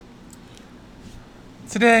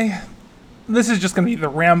Today, this is just going to be the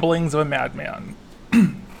ramblings of a madman.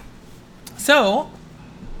 So,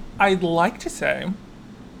 I'd like to say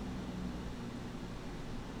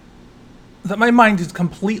that my mind is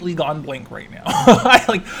completely gone blank right now.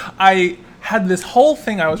 I had this whole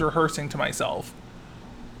thing I was rehearsing to myself,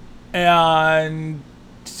 and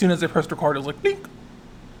as soon as I pressed record, it was like, blink.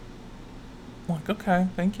 I'm like, okay,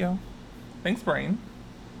 thank you. Thanks, brain.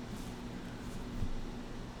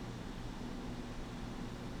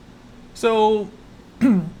 So,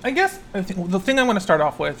 I think the thing I'm going to start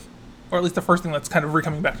off with, or at least the first thing that's kind of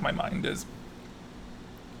coming back to my mind, is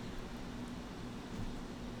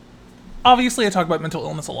obviously I talk about mental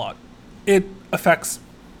illness a lot. It affects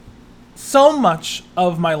so much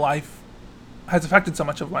of my life, has affected so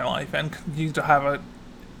much of my life, and continues to have a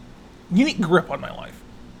unique grip on my life.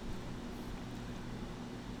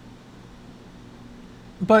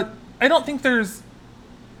 But I don't think there's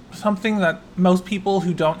something that most people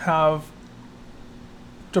who don't have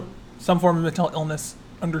some form of mental illness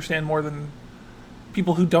understand more than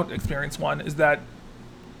people who don't experience one, is that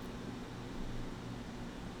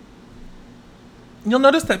you'll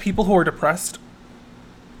notice that people who are depressed,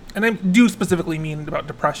 and I do specifically mean about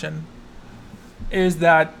depression, is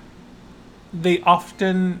that they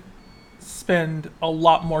often spend a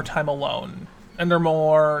lot more time alone. And they're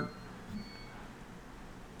more,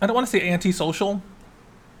 I don't want to say antisocial,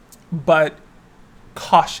 but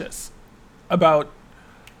cautious about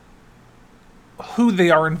who they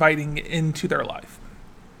are inviting into their life.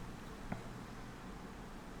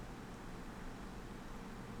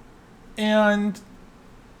 And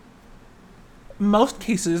most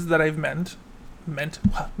cases that I've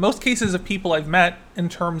most cases of people I've met in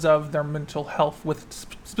terms of their mental health, with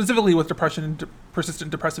specifically with depression and persistent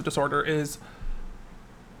depressive disorder, is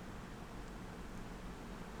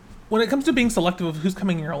when it comes to being selective of who's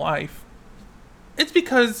coming in your life, it's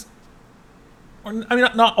because, I mean,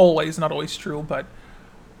 not always true, but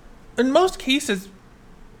in most cases,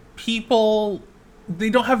 people, they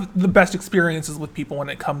don't have the best experiences with people when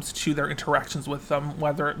it comes to their interactions with them,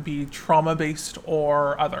 whether it be trauma-based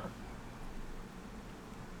or other.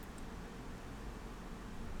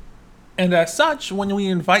 And as such, when we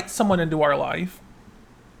invite someone into our life,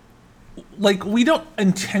 like, we don't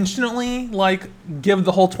intentionally, like, give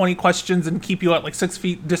the whole 20 questions and keep you at, like, 6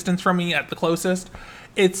 feet distance from me at the closest.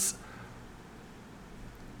 It's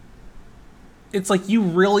like you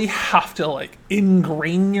really have to, like,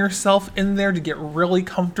 ingrain yourself in there to get really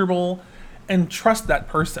comfortable and trust that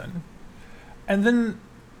person. And then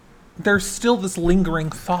there's still this lingering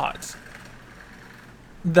thought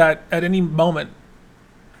that at any moment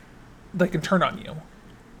they can turn on you.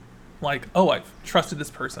 Like, oh, I've trusted this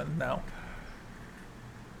person now.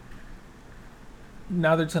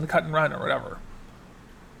 Now they're just going to cut and run or whatever.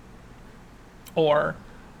 Or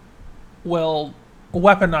will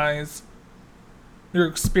weaponize your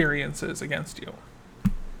experiences against you.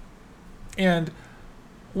 And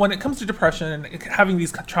when it comes to depression and having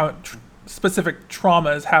these specific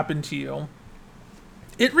traumas happen to you,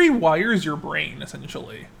 it rewires your brain,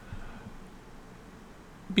 essentially.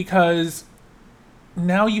 Because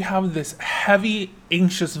now you have this heavy,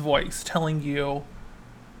 anxious voice telling you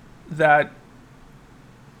that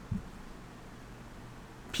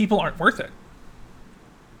people aren't worth it.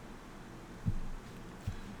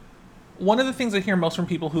 One of the things I hear most from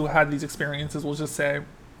people who had these experiences will just say,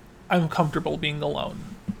 I'm comfortable being alone.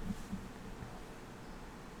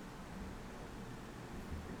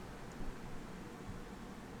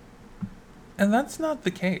 And that's not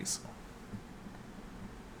the case.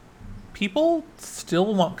 People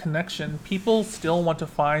still want connection. People still want to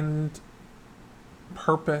find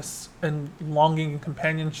purpose and longing and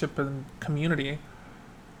companionship and community.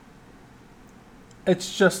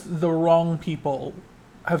 It's just the wrong people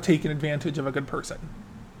have taken advantage of a good person.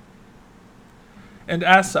 And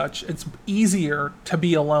as such, it's easier to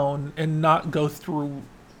be alone and not go through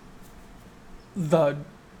the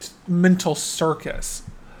mental circus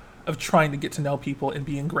of trying to get to know people and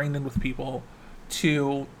be ingrained in with people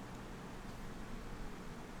to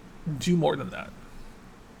do more than that.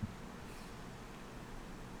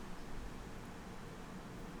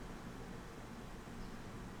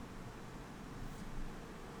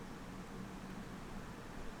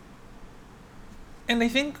 And I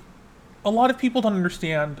think a lot of people don't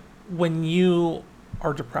understand when you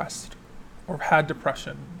are depressed or had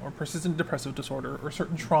depression or persistent depressive disorder or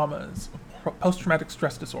certain traumas, post-traumatic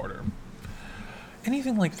stress disorder,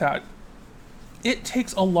 anything like that, it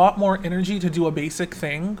takes a lot more energy to do a basic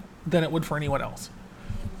thing than it would for anyone else.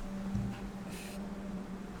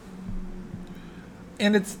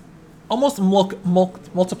 And it's almost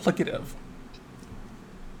multiplicative.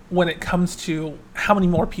 when it comes to how many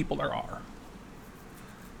more people there are.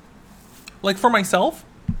 Like for myself,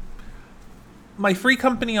 my free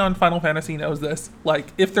company on Final Fantasy knows this.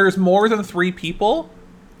 Like if there's more than 3 people,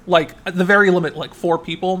 like at the very limit, like 4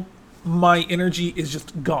 people, my energy is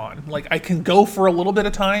just gone. Like I can go for a little bit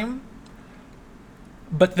of time,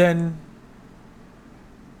 but then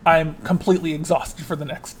I'm completely exhausted for the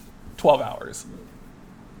next 12 hours.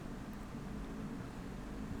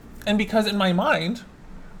 And because in my mind,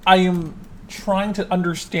 I am trying to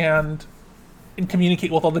understand and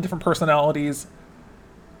communicate with all the different personalities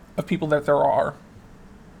of people that there are,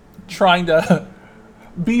 trying to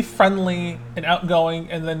be friendly and outgoing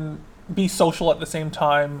and then be social at the same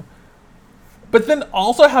time, but then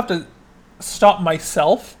also have to stop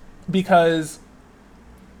myself because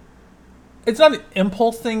it's not an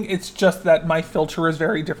impulse thing, it's just that my filter is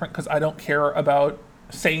very different because I don't care about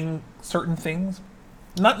saying certain things.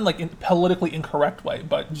 Not in like a politically incorrect way,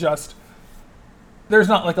 but just there's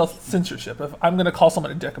not like a censorship. If I'm going to call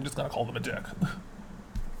someone a dick, I'm just going to call them a dick.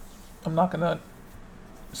 I'm not going to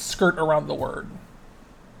skirt around the word.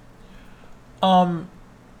 And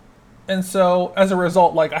so as a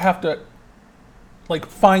result, like I have to like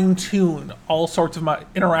fine tune all sorts of my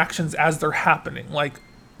interactions as they're happening, like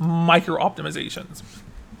micro optimizations.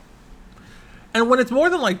 And when it's more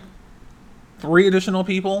than like 3 additional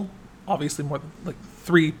people, obviously more than like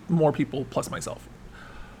 3 more people plus myself,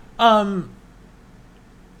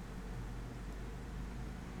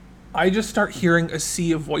 I just start hearing a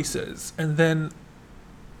sea of voices, and then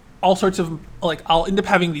all sorts of like I'll end up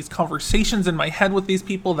having these conversations in my head with these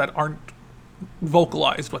people that aren't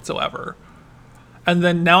vocalized whatsoever. And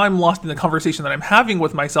then now I'm lost in the conversation that I'm having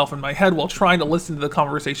with myself in my head while trying to listen to the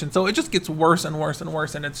conversation. So it just gets worse and worse and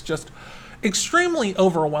worse, and it's just extremely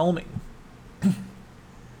overwhelming.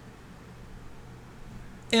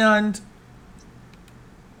 And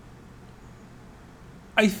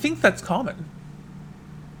I think that's common.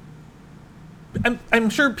 I'm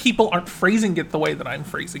sure people aren't phrasing it the way that I'm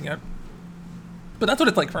phrasing it, but that's what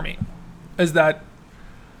it's like for me, is that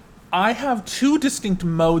I have 2 distinct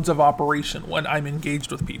modes of operation when I'm engaged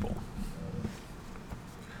with people.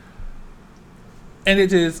 And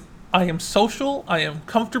it is, I am social, I am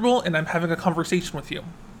comfortable, and I'm having a conversation with you.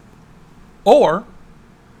 Or,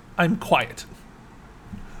 I'm quiet.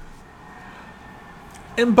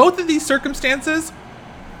 In both of these circumstances,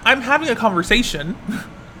 I'm having a conversation.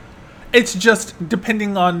 It's just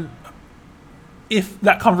depending on if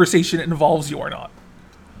that conversation involves you or not.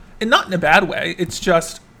 And not in a bad way, it's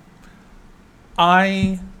just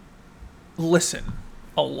I listen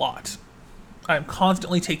a lot. I'm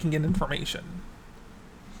constantly taking in information.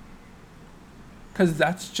 Because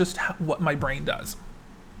that's just what my brain does.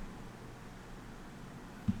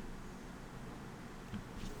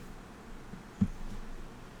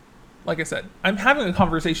 Like I said, I'm having a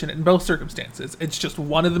conversation in both circumstances. It's just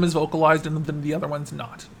one of them is vocalized and then the other one's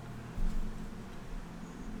not.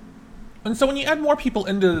 And so when you add more people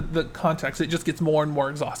into the context, it just gets more and more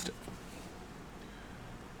exhaustive.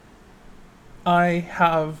 I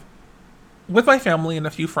have, with my family and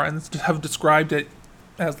a few friends, have described it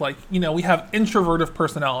as like, you know, we have introverted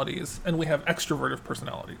personalities and we have extroverted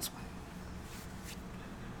personalities.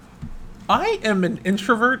 I am an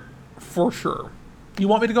introvert for sure. You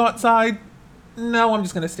want me to go outside? No, I'm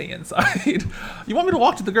just going to stay inside. You want me to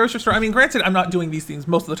walk to the grocery store? I mean, granted, I'm not doing these things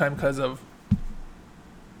most of the time because of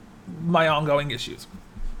my ongoing issues.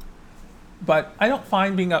 But I don't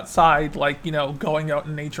find being outside, like, you know, going out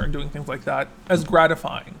in nature and doing things like that, as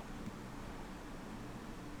gratifying.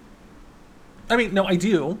 I mean, no, I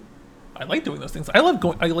do. I like doing those things. I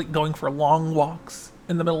like going for long walks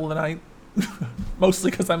in the middle of the night.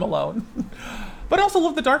 Mostly because I'm alone. But I also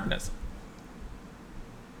love the darkness.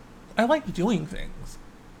 I like doing things.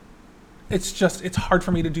 It's just, it's hard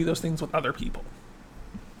for me to do those things with other people.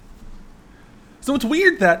 So it's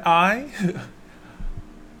weird that I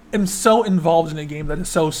am so involved in a game that is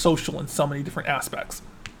so social in so many different aspects.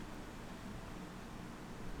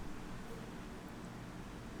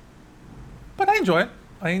 But I enjoy it.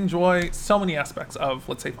 I enjoy so many aspects of,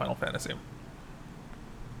 let's say, Final Fantasy.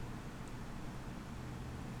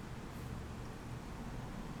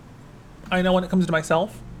 I know when it comes to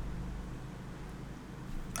myself,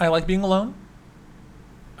 I like being alone.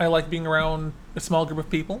 I like being around a small group of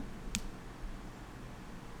people.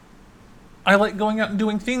 I like going out and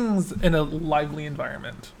doing things in a lively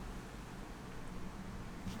environment.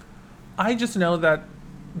 I just know that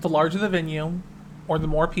the larger the venue, or the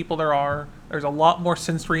more people there are, there's a lot more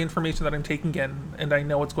sensory information that I'm taking in, and I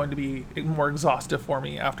know it's going to be more exhaustive for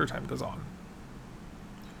me after time goes on.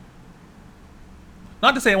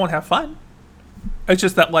 Not to say I won't have fun. It's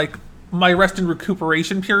just that like my rest and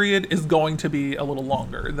recuperation period is going to be a little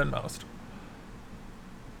longer than most.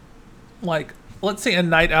 Like, let's say a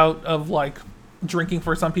night out of like drinking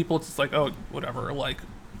for some people, it's just like, oh, whatever. Like,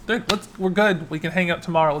 we're good. We can hang out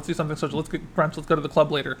tomorrow. Let's do something social. Let's get brunch. Let's go to the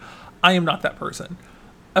club later. I am not that person.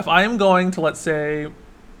 If I am going to, let's say,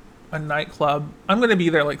 a nightclub, I'm going to be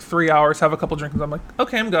there like 3 hours, have a couple drinks, and I'm like,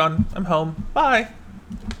 okay, I'm gone. I'm home. Bye.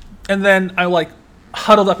 And then I like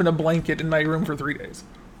huddled up in a blanket in my room for 3 days.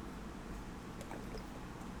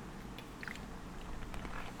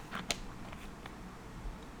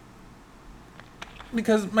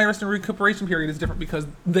 Because my rest and recuperation period is different because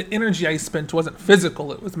the energy I spent wasn't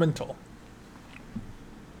physical, it was mental.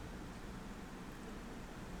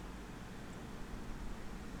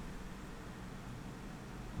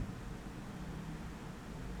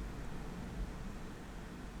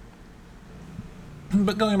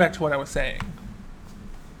 But going back to what I was saying,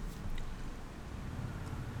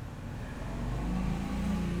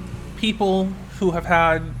 people who have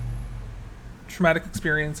had traumatic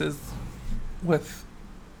experiences with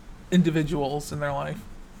individuals in their life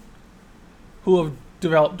who have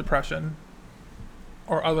developed depression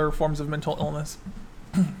or other forms of mental illness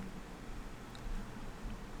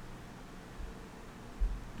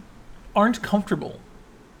aren't comfortable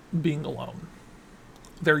being alone.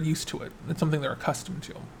 They're used to it. It's something they're accustomed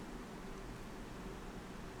to.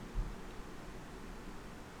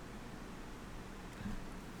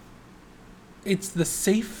 It's the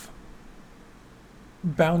safe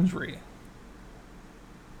boundary.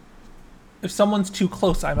 If someone's too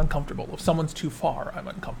close, I'm uncomfortable. If someone's too far, I'm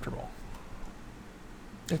uncomfortable.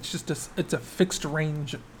 It's just it's a fixed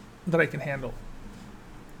range that I can handle.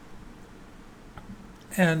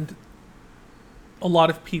 And a lot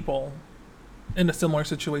of people in a similar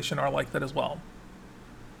situation are like that as well.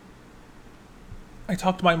 I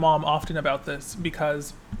talk to my mom often about this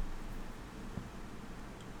because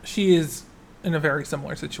she is in a very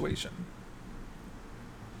similar situation.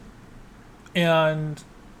 And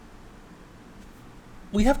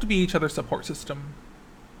we have to be each other's support system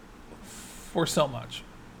for so much.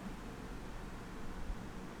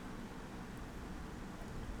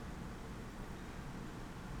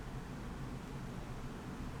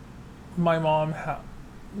 My mom,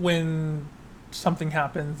 when something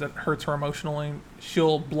happens that hurts her emotionally,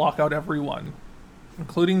 she'll block out everyone,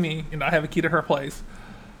 including me, and I have a key to her place,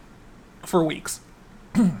 for weeks.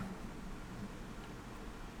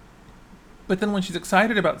 But then when she's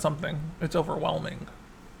excited about something, it's overwhelming.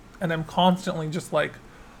 And I'm constantly just like,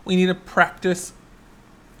 we need to practice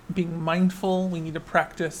being mindful. We need to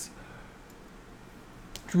practice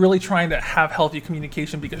really trying to have healthy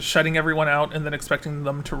communication, because shutting everyone out and then expecting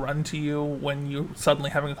them to run to you when you're suddenly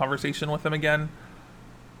having a conversation with them again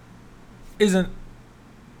isn't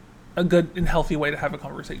a good and healthy way to have a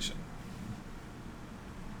conversation.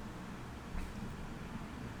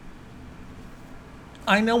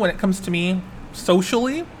 I know when it comes to me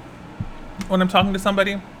socially, when I'm talking to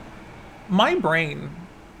somebody, my brain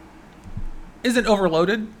isn't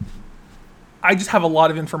overloaded. I just have a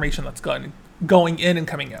lot of information that's going in and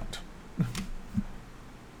coming out.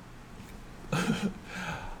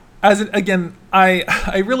 Again,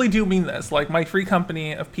 I really do mean this. Like, my free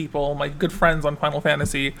company of people, my good friends on Final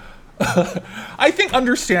Fantasy, I think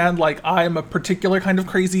understand, like, I'm a particular kind of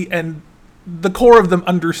crazy, and the core of them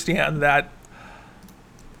understand that,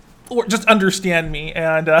 or just understand me,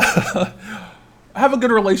 and have a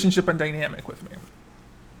good relationship and dynamic with me.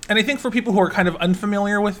 And I think for people who are kind of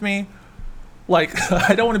unfamiliar with me, like,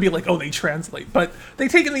 I don't want to be like, oh, they translate, but they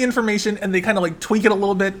take in the information and they kind of like tweak it a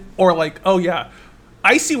little bit, or like, oh yeah,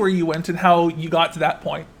 I see where you went and how you got to that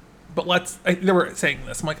point, but they were saying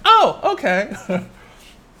this. I'm like, oh, okay.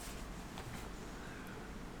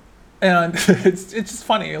 And it's just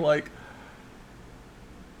funny, like,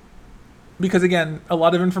 because again, a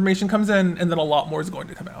lot of information comes in and then a lot more is going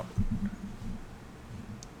to come out.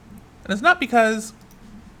 And it's not because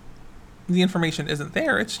the information isn't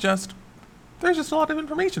there, it's just, there's just a lot of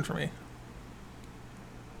information for me.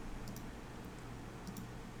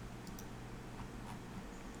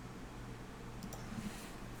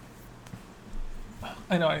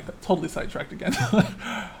 I know I got totally sidetracked again.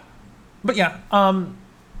 But yeah,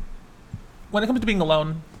 when it comes to being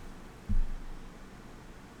alone,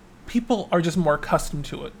 people are just more accustomed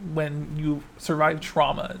to it when you survive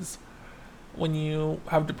traumas, when you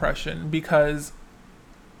have depression, because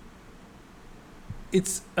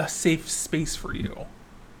it's a safe space for you.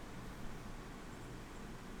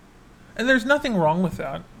 And there's nothing wrong with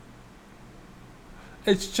that.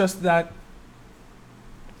 It's just that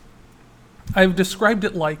I've described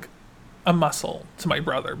it like a muscle to my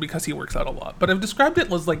brother because he works out a lot, but I've described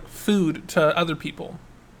it as like food to other people.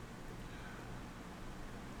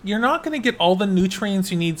 You're not going to get all the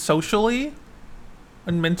nutrients you need socially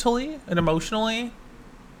and mentally and emotionally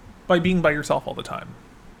by being by yourself all the time.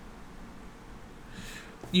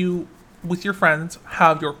 You, with your friends,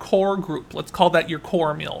 have your core group. Let's call that your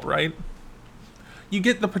core meal, right? You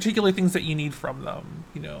get the particular things that you need from them,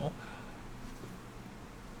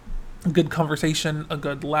 a good conversation, a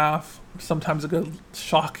good laugh, sometimes a good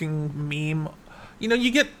shocking meme.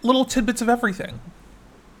 You get little tidbits of everything.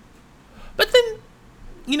 But then,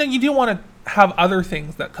 you do want to have other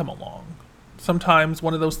things that come along. Sometimes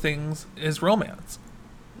one of those things is romance.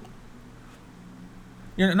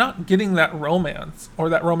 You're not getting that romance or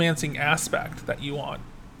that romancing aspect that you want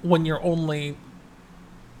when you're only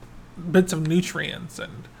bits of nutrients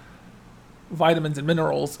and vitamins and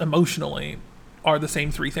minerals emotionally are the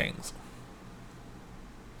same three things.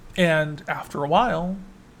 And after a while,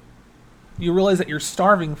 you realize that you're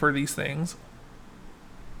starving for these things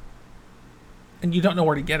and you don't know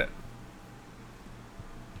where to get it.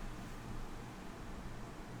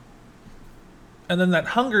 And then that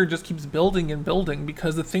hunger just keeps building and building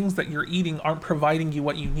because the things that you're eating aren't providing you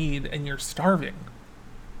what you need and you're starving.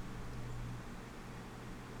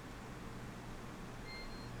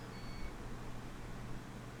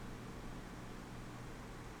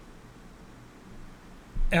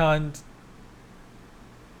 And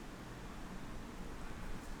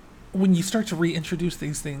when you start to reintroduce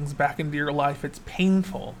these things back into your life, it's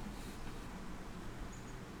painful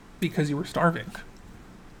because you were starving.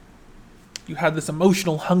 You had this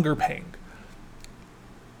emotional hunger pang.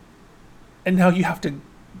 And now you have to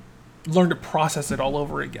learn to process it all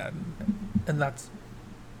over again. And that's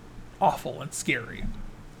awful and scary.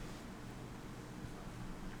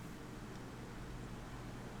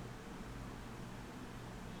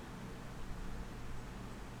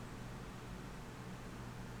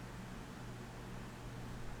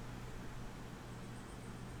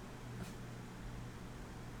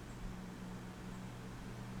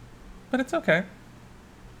 But it's okay.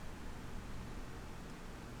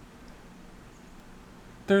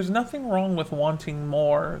 There's nothing wrong with wanting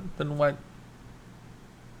more than what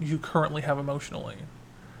you currently have emotionally.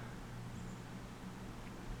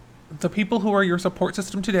 The people who are your support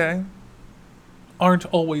system today aren't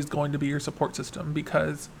always going to be your support system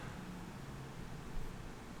because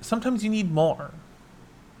sometimes you need more.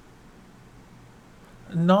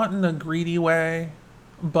 Not in a greedy way,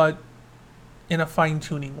 but in a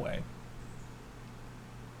fine-tuning way.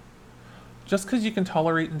 Just because you can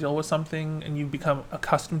tolerate and deal with something and you become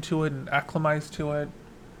accustomed to it and acclimatized to it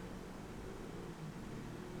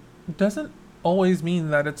doesn't always mean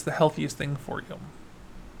that it's the healthiest thing for you.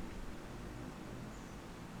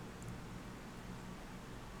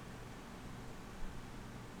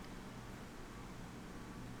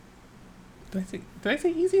 Did I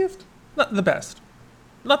say easiest? Not the best.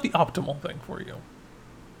 Not the optimal thing for you.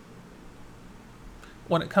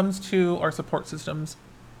 When it comes to our support systems,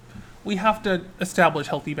 we have to establish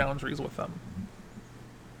healthy boundaries with them.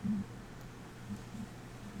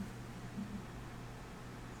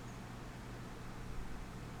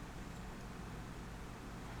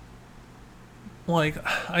 Like,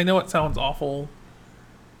 I know it sounds awful,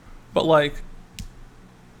 but like,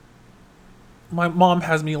 my mom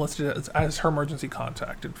has me listed as her emergency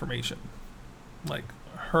contact information. Like,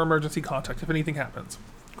 her emergency contact if anything happens.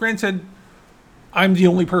 Granted, I'm the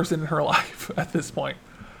only person in her life at this point.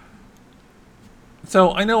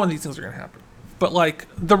 So I know when these things are going to happen. But, like,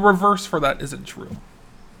 the reverse for that isn't true.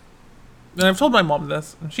 And I've told my mom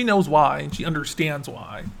this, and she knows why, and she understands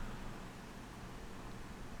why.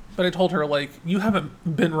 But I told her, like, you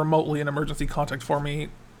haven't been remotely an emergency contact for me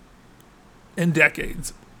in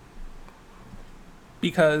decades.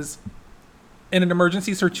 Because in an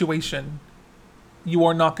emergency situation, you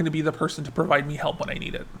are not going to be the person to provide me help when I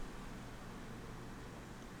need it.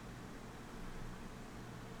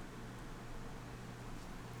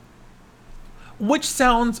 Which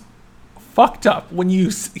sounds fucked up when you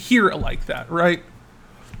hear it like that, right?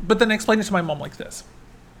 But then I explained it to my mom like this.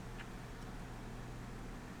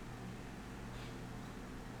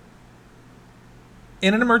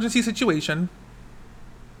 In an emergency situation,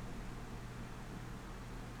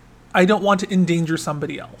 I don't want to endanger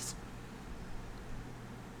somebody else.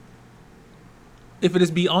 If it is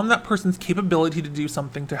beyond that person's capability to do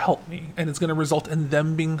something to help me, and it's going to result in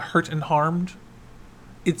them being hurt and harmed,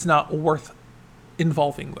 it's not worth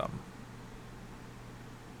involving them.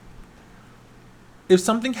 If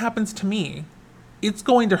something happens to me, it's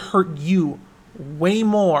going to hurt you way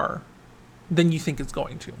more than you think it's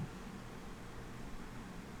going to.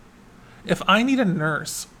 If I need a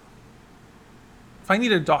nurse, if I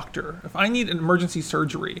need a doctor, if I need an emergency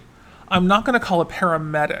surgery, I'm not going to call a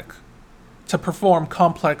paramedic to perform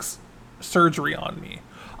complex surgery on me.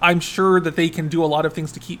 I'm sure that they can do a lot of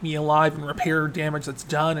things to keep me alive and repair damage that's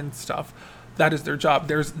done and stuff. That is their job.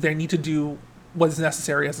 They need to do what is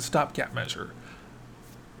necessary as a stopgap measure.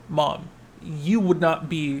 Mom, you would not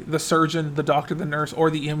be the surgeon, the doctor, the nurse, or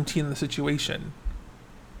the EMT in the situation.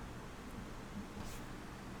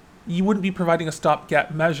 You wouldn't be providing a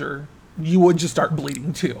stopgap measure. You would just start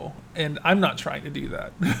bleeding too. And I'm not trying to do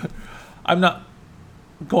that. I'm not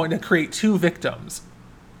going to create two victims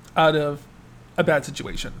out of a bad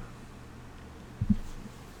situation.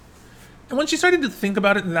 And when she started to think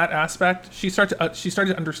about it in that aspect, she started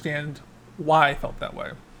to understand why I felt that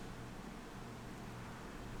way.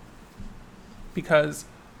 Because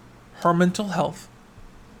her mental health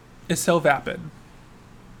is so vapid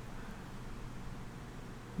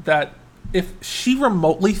that if she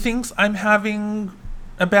remotely thinks I'm having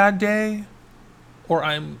a bad day, or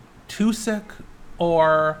I'm too sick,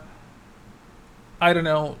 or I don't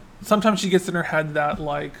know, sometimes she gets in her head that,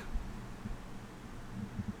 like,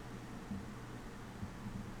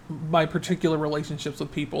 my particular relationships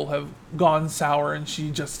with people have gone sour, and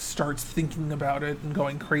she just starts thinking about it and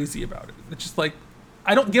going crazy about it. It's just like,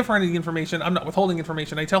 I don't give her any information. I'm not withholding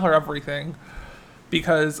information. I tell her everything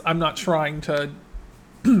because I'm not trying to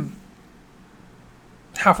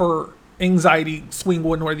have her anxiety swing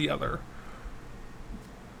one way or the other.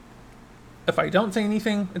 If I don't say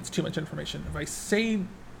anything, it's too much information. If I say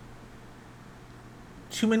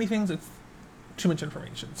too many things, it's too much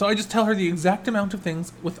information. So I just tell her the exact amount of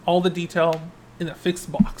things with all the detail in a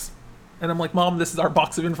fixed box. And I'm like, Mom, this is our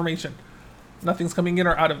box of information. Nothing's coming in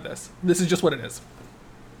or out of this. This is just what it is.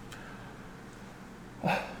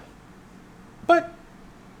 But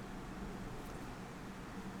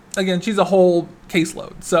again, she's a whole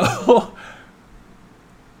caseload. So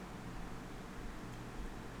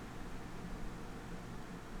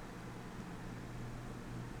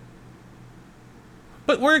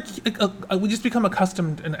but we just become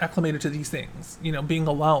accustomed and acclimated to these things. You know, being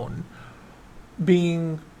alone,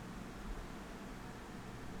 being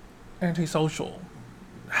antisocial,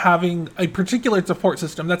 having a particular support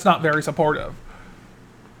system that's not very supportive.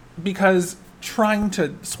 Because trying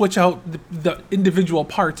to switch out the individual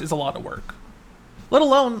parts is a lot of work. Let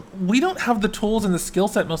alone, we don't have the tools and the skill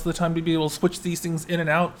set most of the time to be able to switch these things in and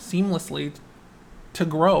out seamlessly to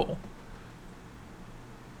grow.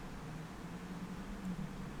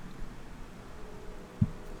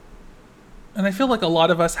 And I feel like a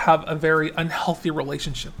lot of us have a very unhealthy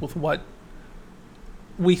relationship with what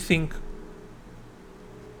we think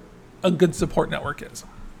a good support network is.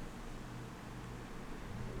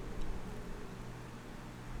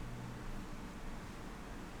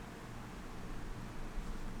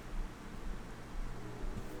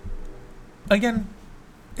 Again,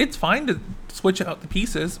 it's fine to switch out the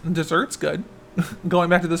pieces. Dessert's good. Going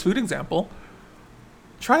back to this food example,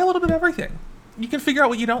 try a little bit of everything. You can figure out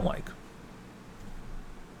what you don't like.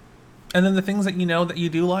 And then the things that you know that you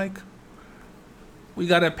do like, we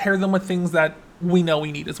got to pair them with things that we know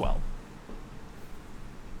we need as well.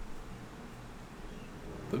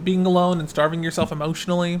 But being alone and starving yourself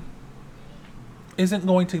emotionally isn't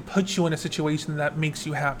going to put you in a situation that makes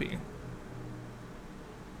you happy,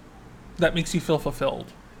 that makes you feel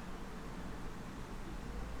fulfilled.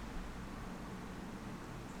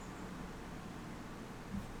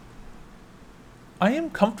 I am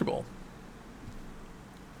comfortable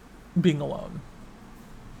being alone.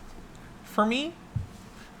 For me,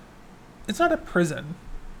 it's not a prison.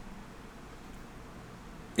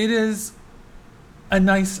 It is a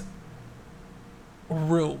nice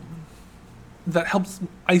room that helps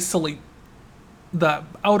isolate the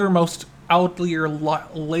outermost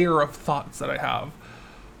layer of thoughts that I have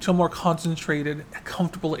to a more concentrated,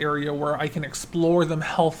 comfortable area where I can explore them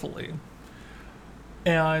healthily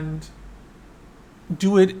and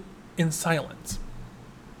do it in silence.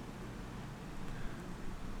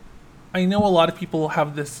 I know a lot of people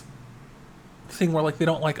have this thing where, like, they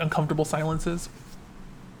don't like uncomfortable silences.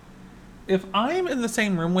 If I'm in the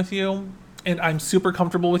same room with you and I'm super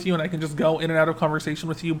comfortable with you and I can just go in and out of conversation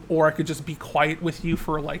with you, or I could just be quiet with you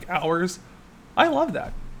for like hours, I love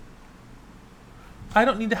that. I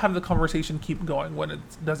don't need to have the conversation keep going when it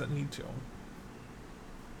doesn't need to.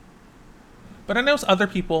 But I know other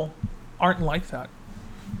people aren't like that.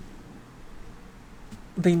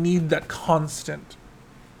 They need that constant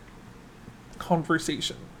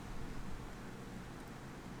conversation.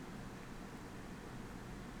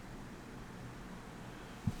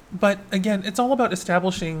 But again, it's all about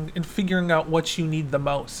establishing and figuring out what you need the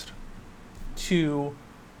most. to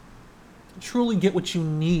truly get what you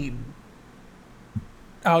need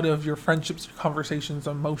out of your friendships, your conversations,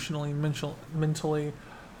 emotionally, mentally,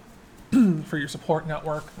 for your support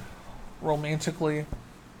network, romantically.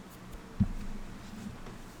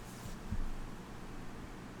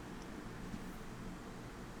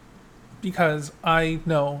 Because I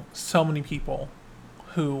know so many people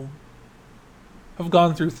who have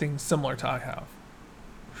gone through things similar to I have,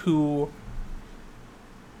 who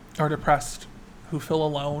are depressed, who feel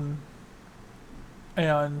alone,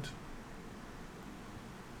 and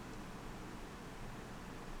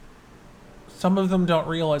some of them don't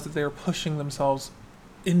realize that they are pushing themselves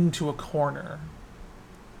into a corner.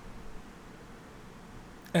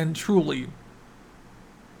 And truly,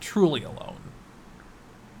 truly alone.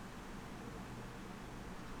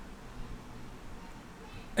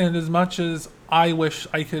 And as much as I wish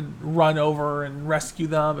I could run over and rescue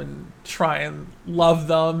them and try and love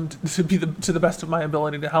them to be to the best of my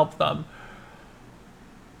ability to help them,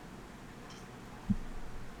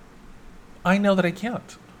 I know that I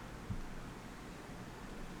can't.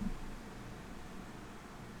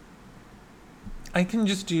 I can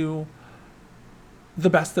just do the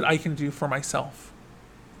best that I can do for myself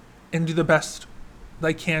and do the best that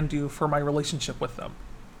I can do for my relationship with them.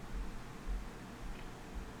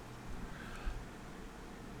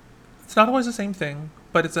 It's not always the same thing,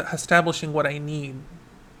 but it's establishing what I need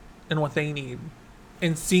and what they need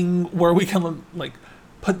and seeing where we can like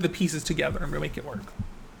put the pieces together and make it work.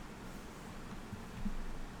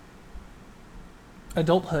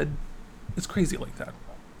 Adulthood is crazy like that.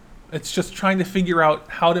 It's just trying to figure out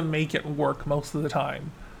how to make it work most of the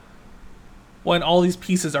time when all these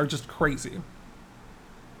pieces are just crazy.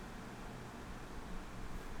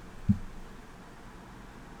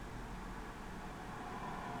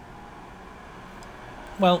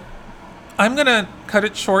 Well, I'm going to cut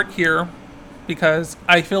it short here because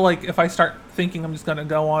I feel like if I start thinking, I'm just going to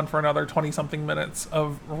go on for another 20 something minutes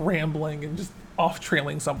of rambling and just off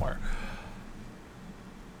trailing somewhere.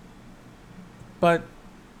 But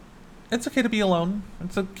it's okay to be alone.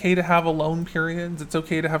 It's okay to have alone periods. It's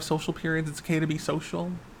okay to have social periods. It's okay to be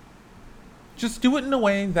social. Just do it in a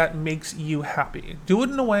way that makes you happy. Do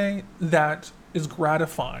it in a way that is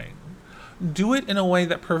gratifying. Do it in a way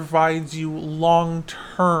that provides you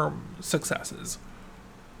long-term successes.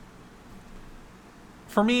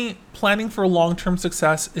 For me, planning for long-term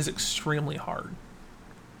success is extremely hard.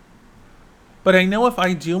 But I know if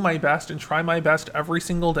I do my best and try my best every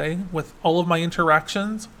single day with all of my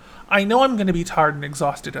interactions, I know I'm going to be tired and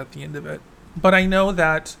exhausted at the end of it. But I know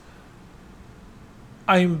that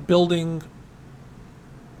I'm building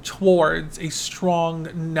towards a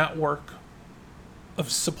strong network of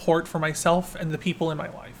support for myself and the people in my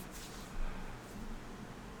life.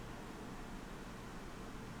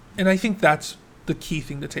 And I think that's the key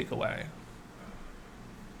thing to take away.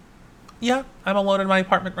 Yeah, I'm alone in my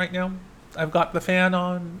apartment right now. I've got the fan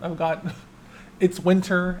on. It's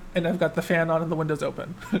winter and I've got the fan on and the windows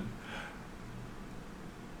open.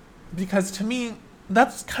 Because to me,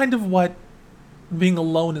 that's kind of what being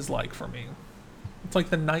alone is like for me. It's like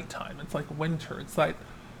the nighttime. It's like winter. It's like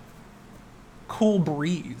cool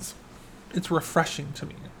breeze. It's refreshing to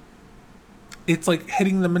me. It's like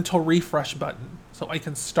hitting the mental refresh button so I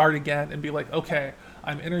can start again and be like, okay,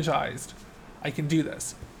 I'm energized. I can do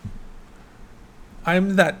this.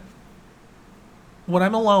 When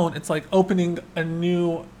I'm alone, it's like opening a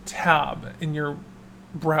new tab in your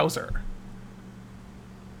browser.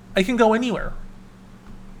 I can go anywhere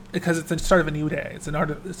because it's the start of a new day. It's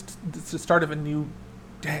the start of a new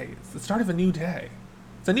day. It's the start of a new day.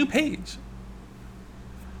 It's a new page.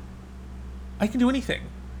 I can do anything.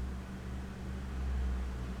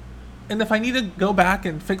 And if I need to go back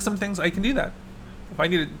and fix some things, I can do that. If I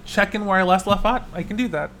need to check in where I last left off, I can do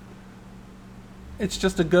that. It's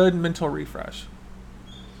just a good mental refresh.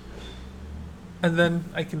 And then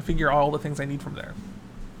I can figure all the things I need from there.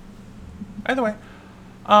 Either way,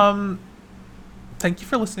 thank you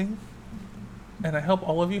for listening. And I hope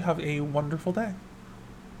all of you have a wonderful day.